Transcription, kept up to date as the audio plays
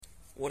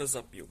What is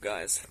up, you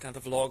guys? Another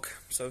vlog.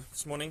 So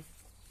this morning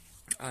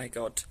I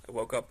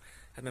woke up,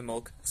 had my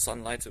milk,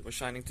 sunlight, it was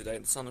shining today,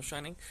 the sun was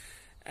shining,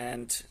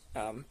 and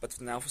but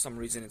now for some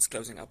reason it's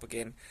closing up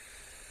again,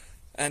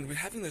 and we're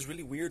having this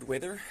really weird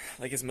weather.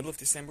 Like, it's middle of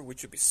December, which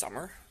should be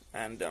summer,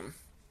 and the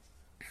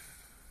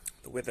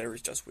weather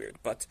is just weird,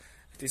 but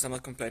at least I'm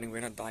not complaining.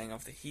 We're not dying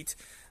of the heat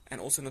and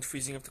also not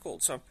freezing of the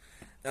cold, so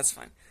that's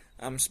fine.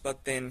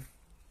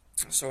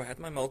 So I had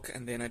my milk,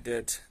 and then I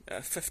did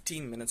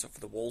 15 minutes of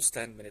the wall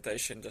stand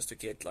meditation just to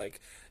get, like,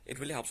 it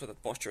really helps with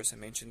that posture, as I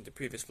mentioned in the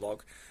previous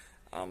vlog.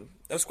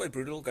 That was quite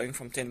brutal, going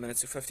from 10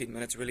 minutes to 15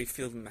 minutes, really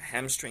feeling my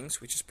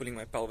hamstrings, which is pulling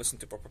my pelvis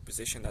into proper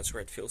position. That's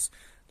where it feels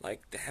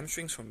like the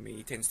hamstrings for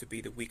me tends to be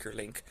the weaker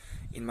link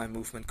in my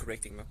movement,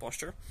 correcting my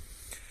posture.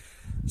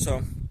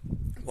 So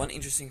one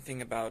interesting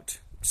thing about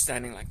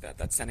standing like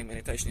that standing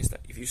meditation, is that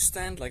if you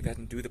stand like that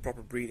and do the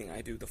proper breathing,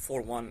 I do the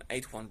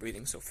 4-1-8-1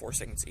 breathing, so 4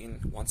 seconds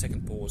in, 1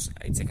 second pause,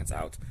 8 seconds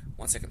out,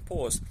 1 second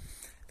pause,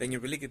 then you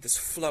really get this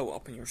flow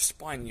up in your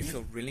spine, and you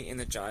feel really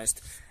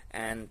energized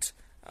and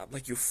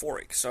like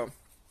euphoric. So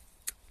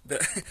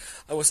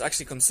I was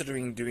actually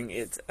considering doing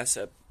it as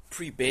a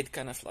pre-bed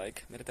kind of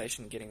like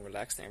meditation, getting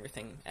relaxed and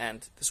everything,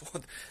 and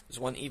this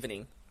one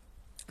evening,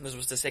 this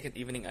was the second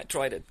evening I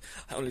tried it.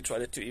 I only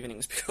tried it 2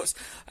 evenings because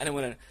I didn't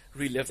want to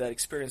relive that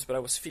experience, but I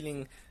was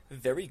feeling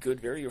very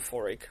good, very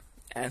euphoric.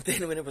 And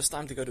then when it was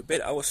time to go to bed,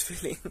 I was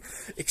feeling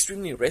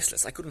extremely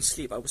restless. I couldn't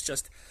sleep. I was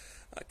just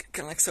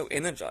kind of like so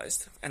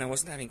energized, and I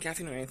wasn't having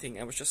caffeine or anything.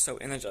 I was just so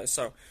energized.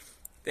 So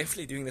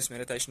definitely doing this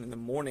meditation in the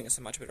morning is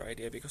a much better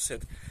idea, because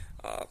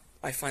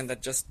I find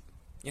that just,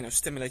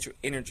 stimulates your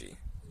energy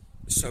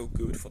so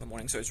good for the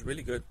morning. So it's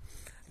really good.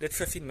 I did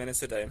 15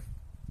 minutes a day.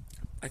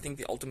 I think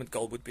the ultimate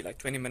goal would be like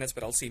 20 minutes,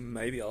 but I'll see.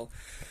 Maybe I'll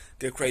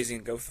go crazy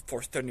and go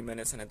for 30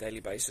 minutes on a daily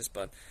basis,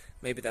 but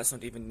maybe that's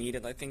not even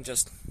needed. I think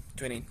just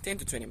 10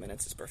 to 20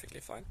 minutes is perfectly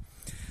fine.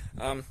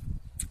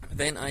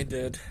 Then I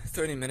did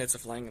 30 minutes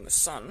of lying in the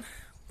sun,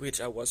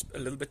 which I was a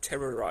little bit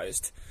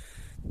terrorized,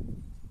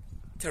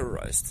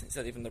 is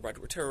that even the right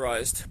word?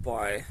 Terrorized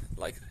by,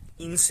 like,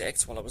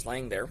 insects while I was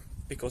lying there,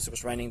 because it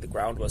was raining, the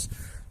ground was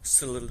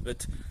still a little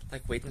bit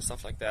like wet and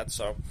stuff like that,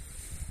 so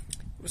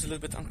it was a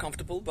little bit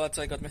uncomfortable, but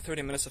I got my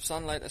 30 minutes of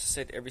sunlight, as I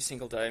said, every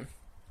single day.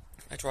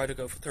 I try to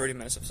go for 30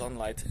 minutes of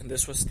sunlight, and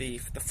this was the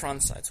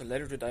front side. So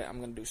later today I'm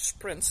going to do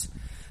sprints,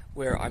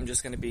 where I'm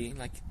just going to be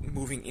like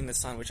moving in the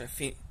sun, which I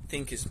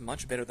think is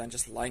much better than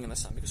just lying in the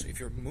sun, because if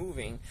you're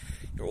moving,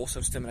 you're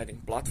also stimulating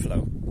blood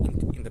flow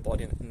in the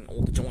body and in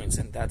all the joints,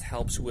 and that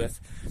helps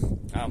with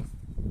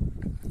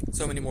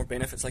so many more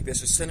benefits. Like,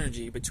 there's a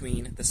synergy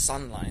between the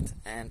sunlight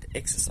and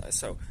exercise,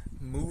 so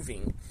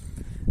moving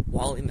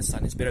while in the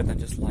sun is better than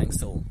just lying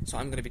still. So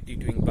I'm going to be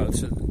doing both.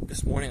 So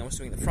this morning I was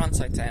doing the front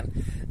side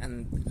tan,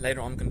 and later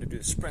on I'm going to do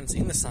the sprints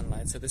in the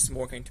sunlight. So this is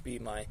more going to be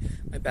my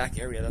back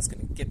area that's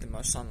going to get the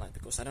most sunlight,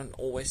 because I don't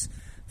always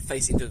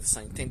face into the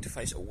sun. I tend to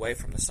face away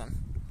from the sun.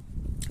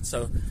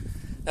 So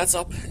that's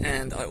up.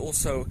 And I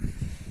also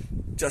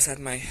just had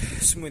my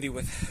smoothie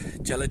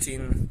with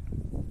gelatin,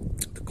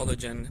 the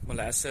collagen,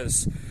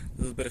 molasses, a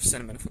little bit of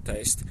cinnamon for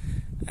taste,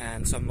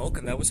 and some milk,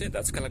 and that was it.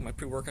 That's kind of like my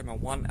pre-workout, my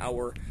 1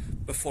 hour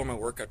before my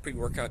workout,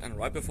 pre-workout, and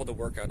right before the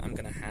workout I'm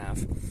going to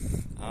have,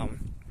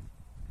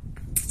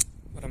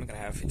 what am I going to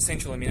have?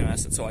 Essential amino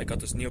acids. So I got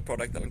this new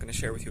product that I'm going to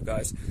share with you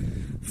guys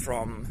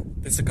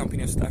this is a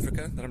company in South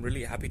Africa that I'm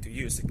really happy to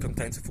use. It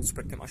contains a full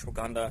spectrum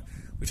ashwagandha,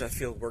 which I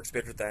feel works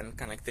better than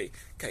kind of like the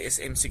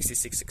KSM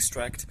 66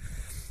 extract.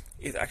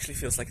 It actually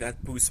feels like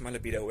that boosts my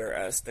libido,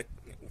 whereas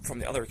from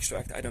the other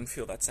extract I don't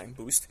feel that same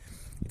boost.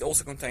 It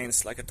also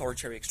contains like a tar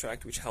cherry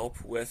extract, which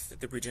help with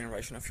the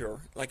regeneration of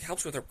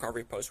helps with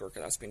recovery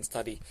post-workout. That's been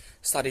studied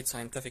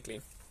scientifically,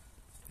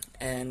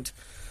 and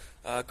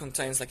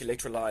contains like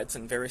electrolytes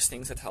and various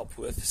things that help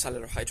with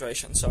cellular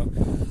hydration. So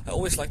I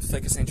always like to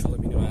take essential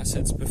amino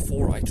acids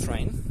before I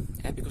train,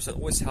 and because it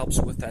always helps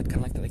with that kind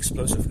of like that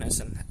explosiveness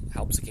and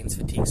helps against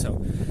fatigue.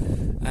 So,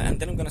 and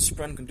then I'm going to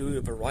sprint and do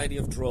a variety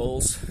of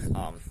drills,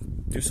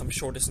 do some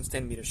short distance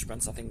 10-meter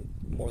sprints, nothing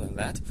more than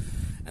that,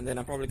 and then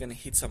I'm probably going to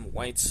hit some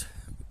weights.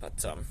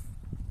 But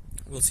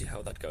we'll see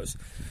how that goes,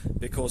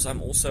 because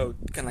I'm also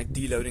kind of like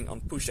deloading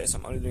on push days.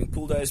 I'm only doing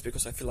pull days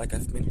because I feel like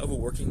I've been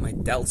overworking my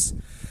delts,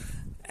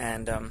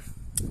 and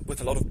with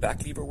a lot of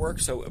back lever work.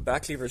 So a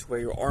back lever is where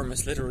your arm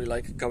is literally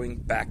like going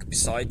back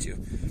behind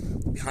you,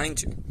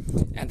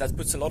 and that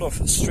puts a lot of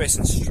stress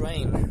and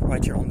strain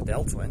right here on the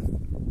deltoid,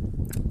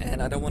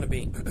 and I don't want to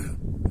be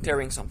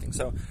tearing something.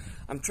 So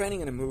I'm training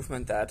in a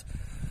movement that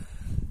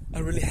I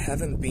really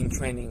haven't been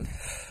training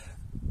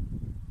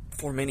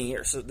for many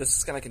years, so this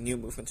is kind of like a new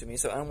movement to me,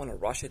 so I don't want to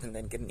rush it and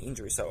then get an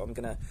injury. So I'm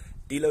going to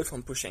deload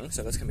from pushing,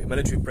 so that's going to be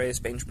military press,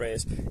 bench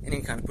press,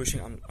 any kind of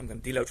pushing. I'm going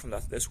to deload from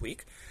that this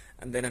week,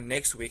 and then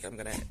next week I'm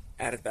going to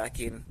add it back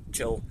in,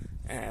 chill,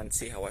 and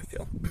see how I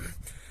feel.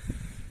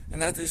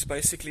 And that is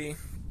basically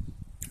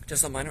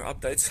just some minor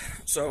updates.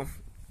 So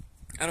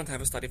I don't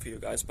have a study for you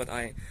guys, but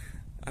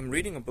I'm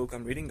reading a book.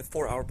 I'm reading The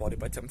 4 Hour Body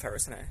by Tim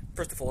Ferriss, and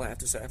first of all I have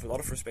to say I have a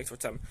lot of respect for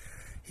Tim.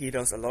 He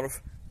does a lot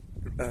of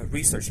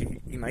research.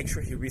 He makes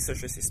sure he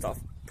researches his stuff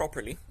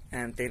properly,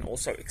 and then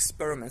also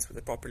experiments with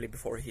it properly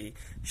before he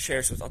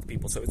shares with other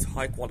people, so it's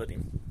high quality.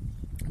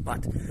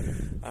 But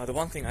the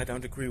one thing I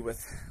don't agree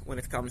with when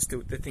it comes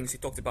to the things he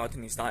talked about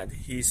in his diet,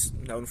 he's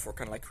known for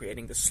kind of like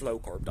creating the slow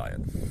carb diet.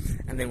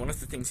 And then one of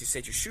the things he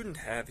said you shouldn't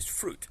have is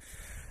fruit.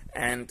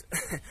 And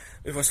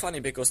it was funny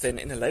because then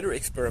in a later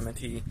experiment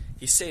he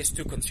says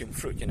to consume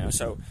fruit, you know,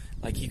 so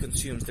like he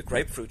consumes the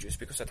grapefruit juice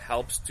because it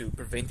helps to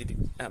prevent it,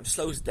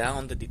 slows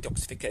down the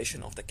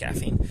detoxification of the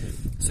caffeine,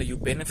 so you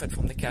benefit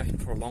from the caffeine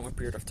for a longer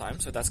period of time.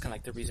 So that's kind of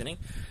like the reasoning.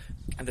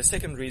 And the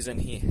second reason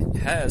he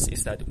has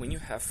is that when you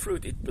have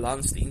fruit, it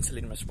blunts the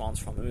insulin response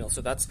from a meal,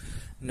 so that's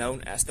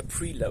known as the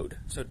preload.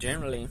 So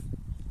generally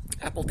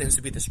apple tends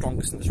to be the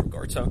strongest in this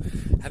regard. So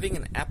having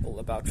an apple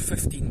about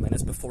 15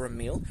 minutes before a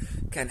meal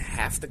can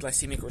halve the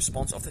glycemic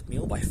response of that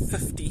meal by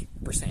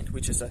 50%,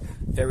 which is a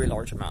very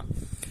large amount.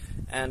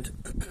 And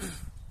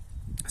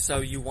so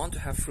you want to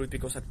have fruit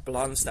because it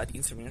blunts that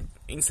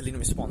insulin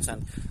response.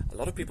 And a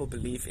lot of people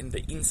believe in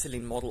the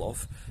insulin model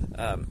of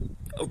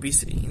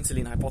obesity,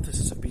 insulin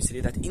hypothesis of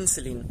obesity, that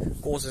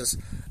insulin causes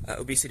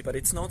obesity, but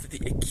it's not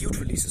the acute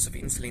releases of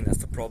insulin that's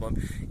the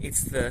problem.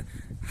 It's the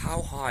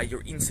how high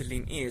your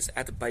insulin is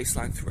at the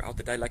baseline throughout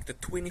the day, like the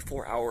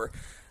 24-hour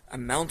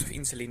amount of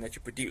insulin that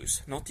you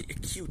produce, not the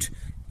acute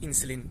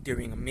insulin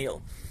during a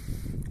meal.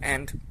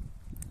 And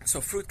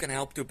so fruit can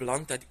help to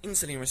blunt that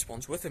insulin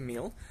response with a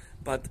meal,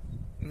 but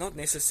not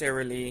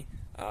necessarily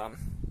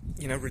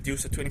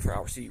reduce the 24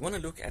 hours. So you want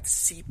to look at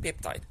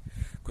C-peptide,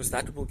 because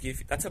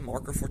that's a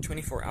marker for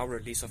 24-hour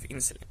release of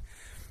insulin.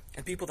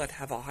 And people that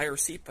have a higher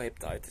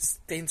C-peptide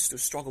tends to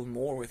struggle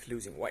more with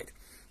losing weight.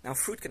 Now,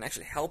 fruit can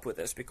actually help with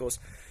this because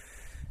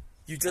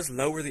you just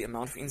lower the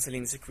amount of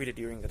insulin secreted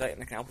during the day,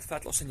 and it can help with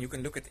fat loss. And you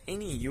can look at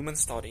any human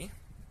study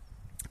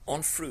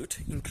on fruit,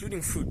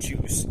 including fruit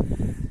juice,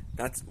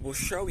 that will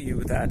show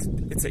you that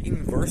it's an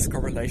inverse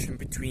correlation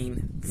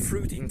between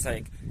fruit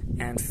intake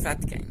and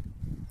fat gain.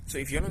 So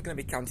if you're not going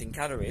to be counting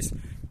calories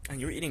and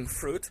you're eating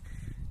fruit,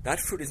 that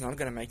fruit is not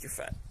going to make you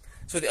fat.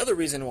 So the other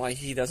reason why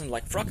he doesn't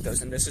like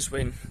fructose, and this is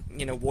when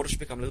waters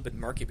become a little bit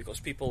murky, because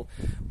people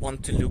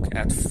want to look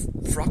at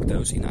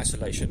fructose in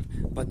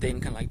isolation, but then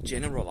kind of like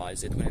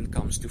generalize it when it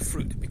comes to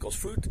fruit, because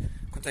fruit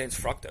contains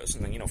fructose,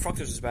 and then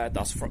fructose is bad,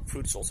 thus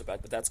fruit is also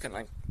bad. But that's kind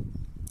of like,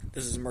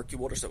 this is murky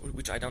waters,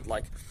 which I don't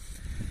like.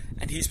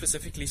 And he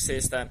specifically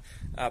says that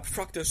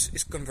fructose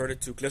is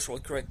converted to glycerol.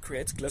 It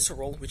creates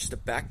glycerol, which is the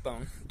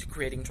backbone to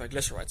creating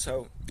triglycerides.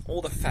 So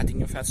all the fat in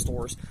your fat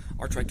stores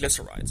are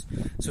triglycerides.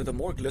 So the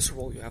more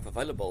glycerol you have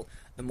available,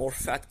 the more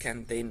fat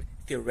can then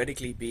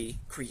theoretically be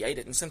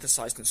created and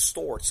synthesized and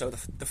stored. So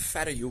the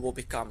fatter you will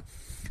become.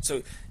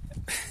 So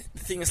the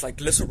thing is, like,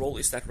 glycerol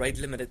is that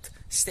rate-limited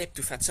step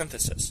to fat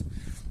synthesis.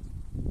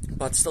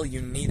 But still,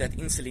 you need that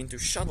insulin to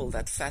shuttle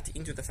that fat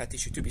into the fat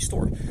tissue to be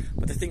stored.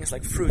 But the thing is,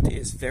 like, fruit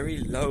is very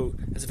low,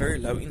 has a very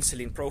low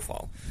insulin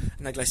profile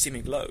and a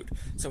glycemic load.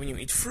 So when you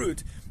eat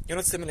fruit, you're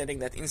not stimulating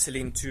that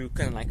insulin to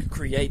kind of like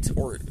create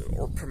or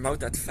promote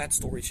that fat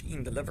storage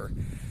in the liver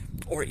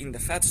or in the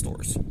fat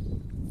stores.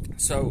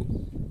 So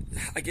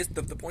I guess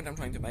the point I'm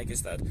trying to make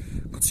is that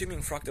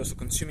consuming fructose or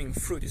consuming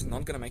fruit is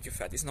not going to make you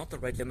fat. It's not the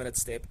rate limited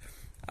step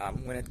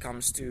when it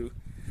comes to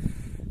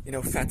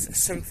fat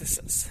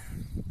synthesis.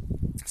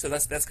 So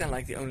that's kind of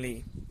like the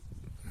only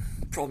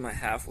problem I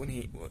have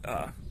when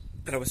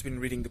that I was been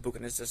reading the book,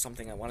 and it's just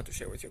something I wanted to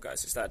share with you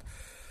guys, is that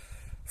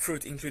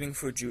fruit, including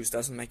fruit juice,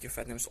 doesn't make you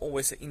fat. There's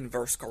always an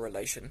inverse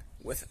correlation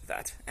with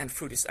that. And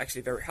fruit is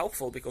actually very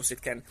helpful because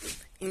it can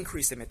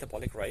increase the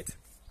metabolic rate.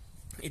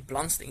 It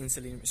blunts the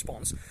insulin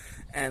response.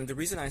 And the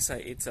reason I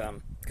say it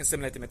can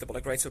stimulate the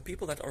metabolic rate, so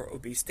people that are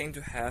obese tend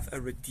to have a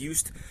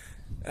reduced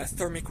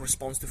thermic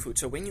response to food.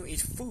 So when you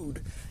eat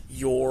food,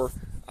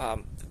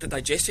 the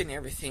digestion and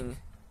everything,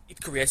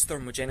 it creates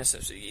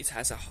thermogenesis. It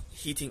has a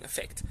heating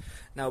effect.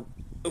 Now,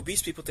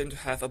 obese people tend to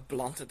have a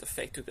blunted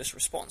effect to this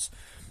response.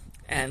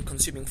 And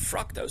consuming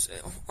fructose,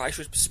 I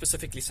should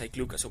specifically say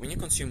glucose. So when you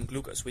consume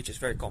glucose, which is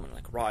very common,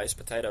 like rice,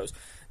 potatoes,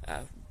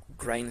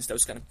 grains,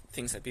 those kind of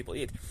things that people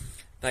eat,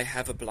 they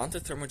have a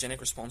blunted thermogenic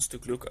response to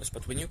glucose.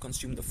 But when you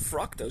consume the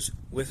fructose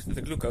with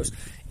the glucose,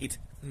 it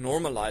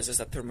normalizes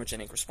that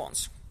thermogenic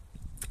response.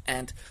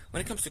 And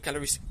when it comes to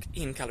calories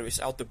in, calories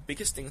out, the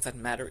biggest things that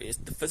matter is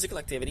the physical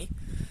activity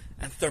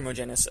and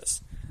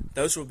thermogenesis.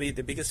 Those will be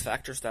the biggest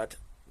factors that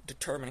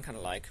determine kind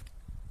of like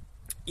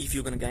if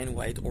you're going to gain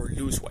weight or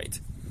lose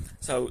weight.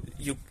 So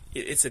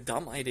it's a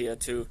dumb idea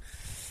to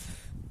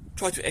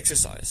try to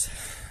exercise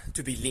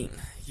to be lean.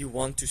 You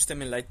want to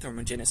stimulate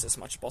thermogenesis as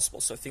much as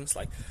possible. So things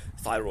like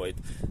thyroid,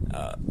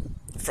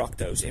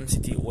 fructose,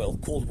 MCT oil,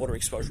 cold water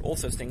exposure, all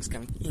those things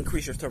can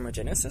increase your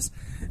thermogenesis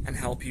and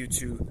help you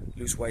to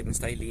lose weight and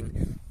stay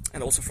lean.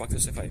 And also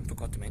fructose, if I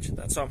forgot to mention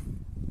that. So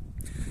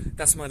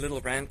that's my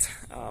little rant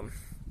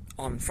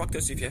on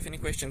fructose. If you have any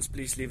questions,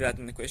 please leave that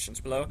in the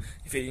questions below.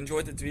 If you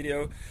enjoyed the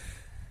video,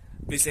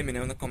 please let me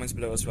know in the comments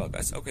below as well,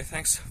 guys. Okay,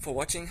 thanks for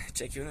watching.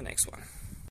 Check you in the next one.